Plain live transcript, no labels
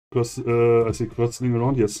I see Crustling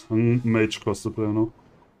around. Yes, I'm Mage Crustle player now.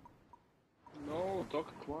 No,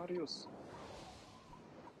 Doc Aquarius.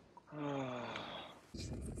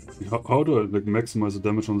 How do I like maximize the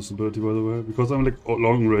damage on this ability, by the way? Because I'm like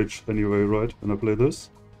long range anyway, right? When I play this,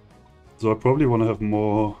 so I probably want to have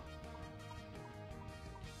more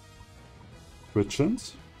crit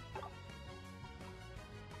chance.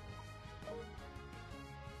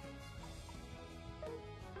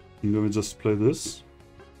 And then we just play this.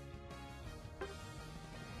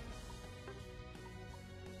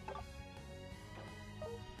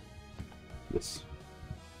 Yes.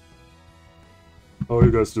 How are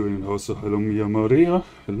you guys doing? Also, hello Mia Maria.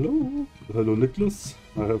 Hello. Hello Nicholas.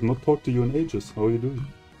 I have not talked to you in ages. How are you doing?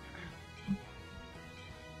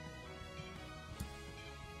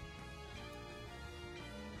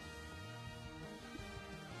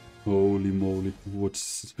 Holy moly.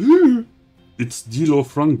 What's... It's Dilo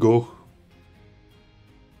Franco.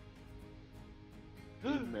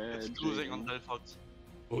 It's losing on Delphox.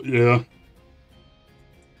 Oh, yeah.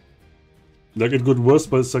 Like it got worse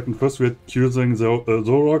by the second. First we had Qsing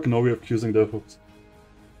Zorok, now we have Qsing Delphox.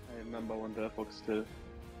 I am number one Delphox still.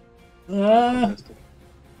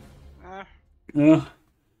 Yeah.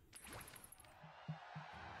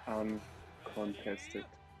 Uncontested.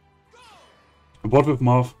 What with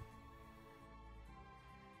Marv?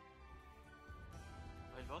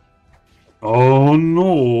 Wait, what? Oh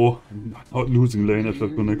no! Not losing lane at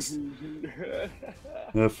FF next.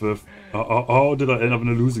 FF. How did I end up in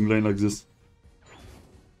a losing lane like this?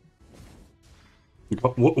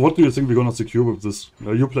 What do you think we're gonna secure with this?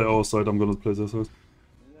 You play our side, I'm gonna play their side.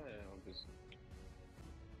 Yeah, obviously.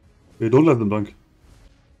 Hey, don't let them dunk.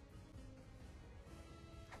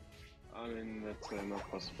 I mean, that's not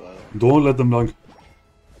possible. Don't let them dunk.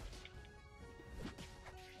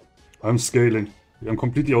 I'm scaling. I'm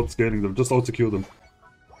completely outscaling them. Just out-secure them.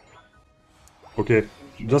 Okay.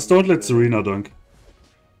 Just don't let Serena dunk.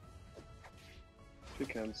 She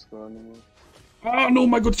can't score anymore. Ah, no,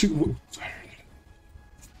 my god, she...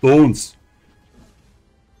 Stones!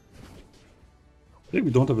 I think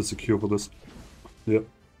we don't have a secure for this. Yeah.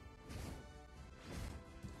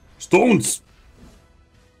 Stones!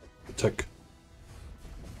 Attack.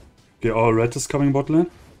 Okay, our red is coming bot lane.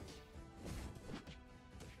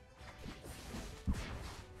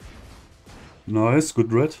 Nice,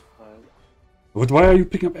 good red. But why are you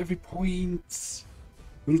picking up every point?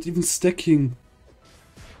 You're not even stacking.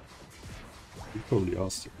 You probably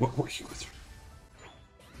asked. What are you with?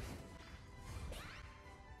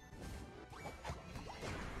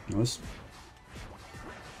 Nice.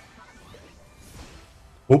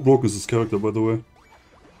 How broke is this character, by the way?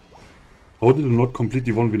 How did it not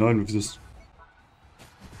completely 1v9 with this?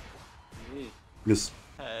 Me? Yes.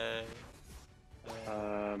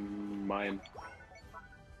 Mime.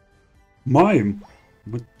 Mime?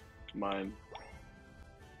 What? Mime.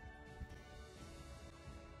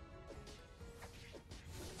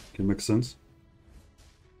 Okay, makes sense.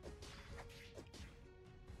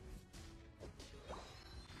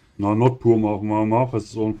 No, not poor Marv. Marv has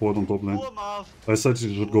his own port on top lane. Poor Marv. I said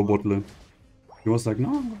he should go bot lane. He was like, no,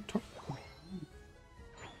 I'm gonna top.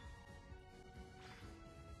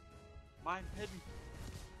 Mine hidden.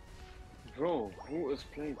 Bro, who is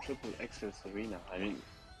playing triple XS Arena? I mean,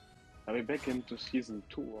 are we back into season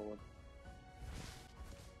 2 or what?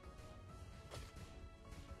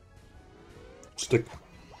 Stick.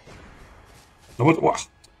 No, what?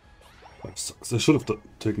 That sucks. I should have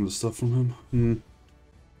taken the stuff from him.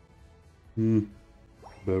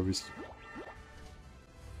 Berries.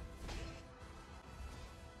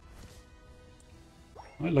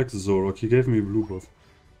 I like the Zorok. He gave me a blue buff.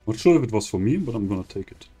 Not sure if it was for me, but I'm gonna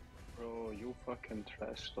take it. Bro, you fucking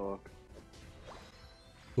trash dog.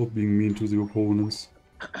 Stop being mean to the opponents.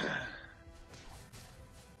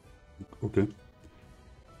 Okay.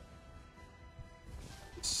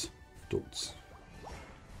 Don't.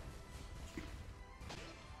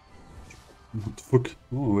 What the fuck?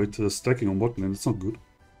 Oh wait, stacking on bot lane, that's not good.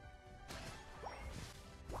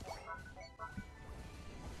 I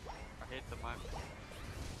hate the mime.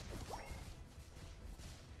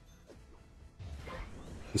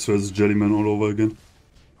 This was Jellyman all over again.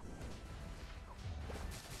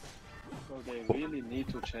 So they really need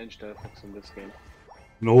to change their Delphox in this game.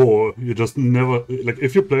 No, you just never... Like,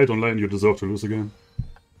 if you play it online, you deserve to lose again.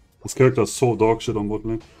 This character is so dog shit on bot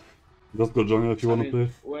lane. Just go jungle if you wanna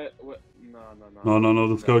play. No,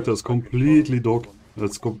 this character is completely dog.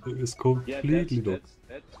 It's completely dog.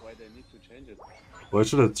 That's why they need to change it. Why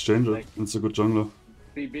should I change it? It's a good jungler.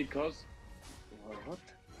 Because... What?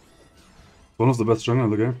 One of the best jungler in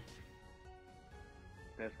the game.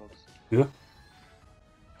 Delphox. Yeah.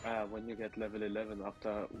 When you get level 11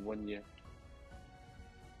 after 1 year.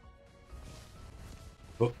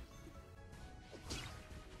 Oh.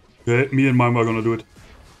 Okay, me and Mime are gonna do it.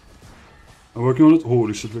 I'm working on it.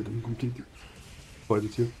 Holy shit, we're completely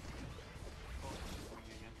fighted here.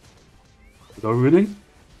 But are we winning?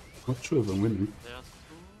 Not sure if I'm winning. There's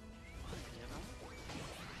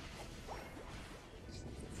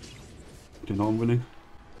Okay, now I'm winning.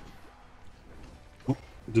 Oh,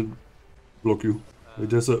 I did block you. Wait,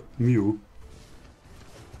 there's a Mew.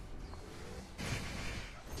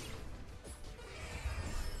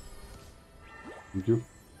 Thank you.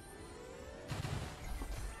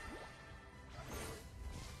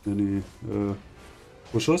 Any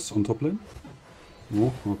pushers on top lane?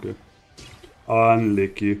 No? Okay.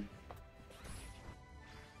 Unlucky.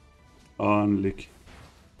 Unlucky.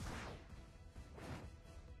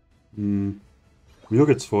 Mew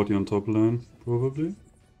gets 40 on top lane, probably.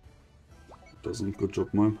 Doesn't. Good job,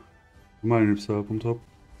 Mime. Mime needs help on top.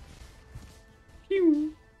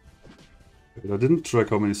 Wait, I didn't track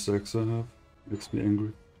how many stacks I have. Makes me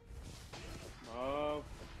angry.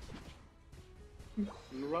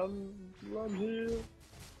 Run here.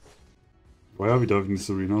 Why are we diving this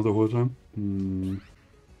arena the whole time?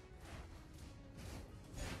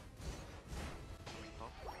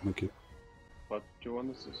 Okay. What do you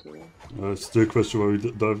want us to say? Still question why we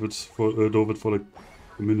dove it for like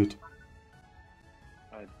a minute.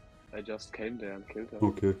 I just came there and killed her.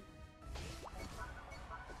 Okay.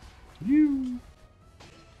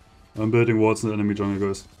 I'm building wards in the enemy jungle,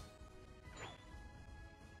 guys.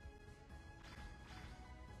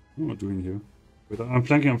 What am I doing here? Wait, I'm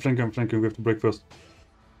flanking. We have to break first.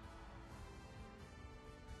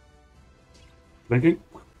 Flanking.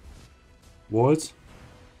 Walls.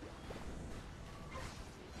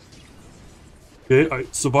 Okay, I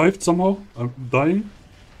survived somehow. I'm dying.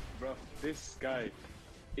 Bro, this guy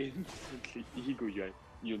instantly ego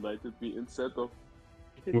united me instead of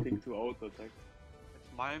hitting to auto attack.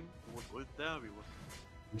 If Mime would ult there, we would.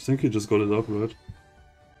 I think he just got it up, right?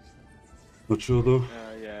 Not sure though.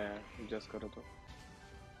 Yeah, he just got it up.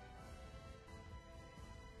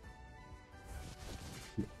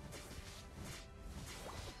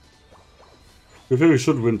 I think we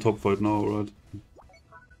should win top fight now, right?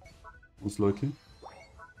 Most likely.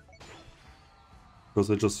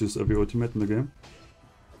 Because I just used every ultimate in the game.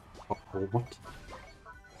 Oh, what?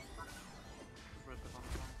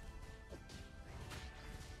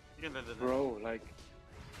 Bro, like...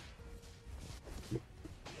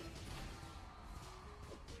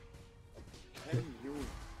 Can you...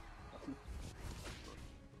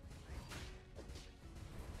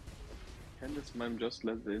 Can this man just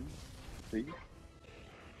let in? See?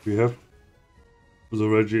 We have the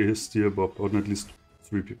Reggie is still above, or at least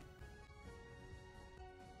 3 people.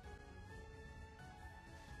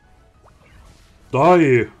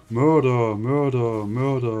 Die! Murder! Murder!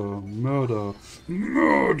 Murder! Murder!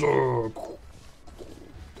 Murder!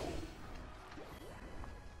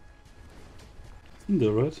 He's in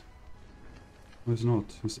there, right? No, he's not.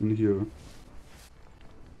 He's in here.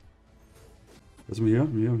 There's me here,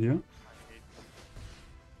 me here.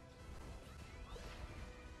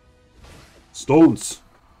 Stones!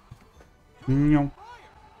 We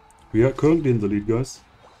are currently in the lead, guys.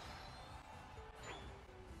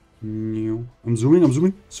 I'm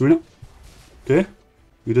zooming. Serena. Okay.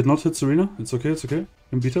 We did not hit Serena. It's okay. We can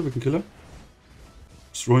beat her, we can kill her.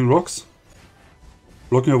 Just throwing rocks.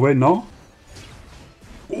 Blocking away now.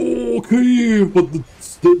 Okay, but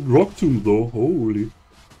the rock tomb though. Holy.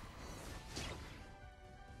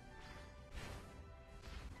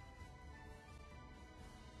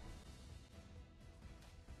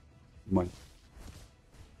 Mine.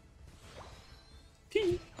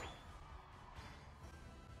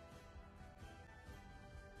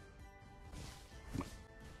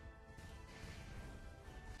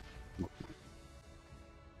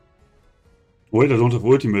 Wait, I don't have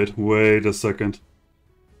ultimate. Wait a second.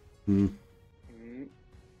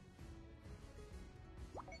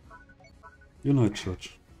 Unite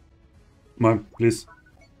Church. Mime, please.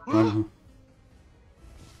 Mime.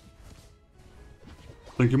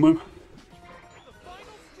 Thank you, Mime.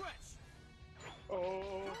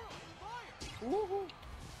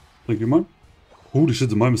 Thank you, Mime. Holy shit,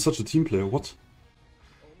 the Mime is such a team player. What?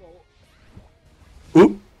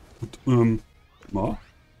 Oh! Ma?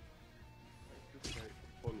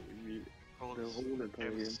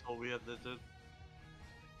 It's so weird that it...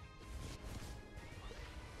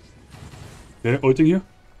 Okay, ulting here.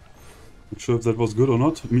 Not sure if that was good or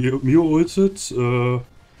not. Mio ulted.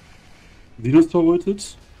 Venusaur ulted.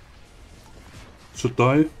 Should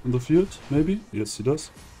die in the field, maybe? Yes, he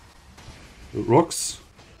does. Rocks.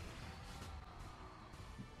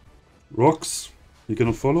 Rocks. He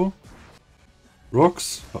cannot follow.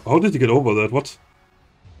 Rocks. How did he get over that? What?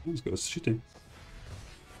 This guy's cheating.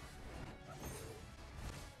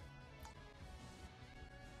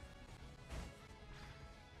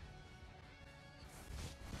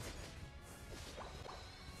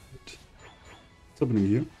 What's happening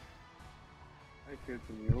here? I killed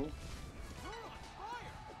the mule.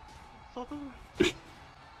 I'm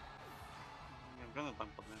gonna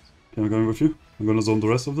dump on this. Okay, I'm going with you. I'm gonna zone the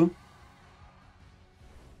rest of them.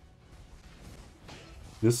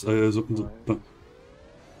 Yes, I zoned.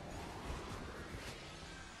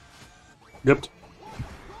 Gept.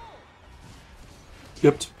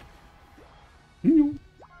 Gept.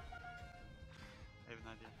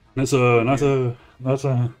 I have an idea. Nice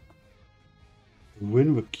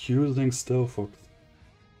win with Q-Zing Stealth Fox.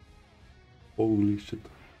 Holy shit.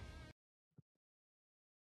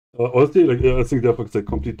 Honestly, like, I think their Fox is like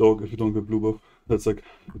complete dog if you don't get blue buff. That's like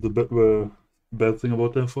the bad thing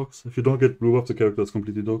about their Fox. If you don't get blue buff, the character is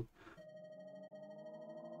completely dog.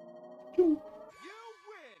 You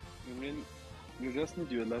mean you just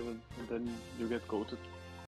need your 11 and then you get goated.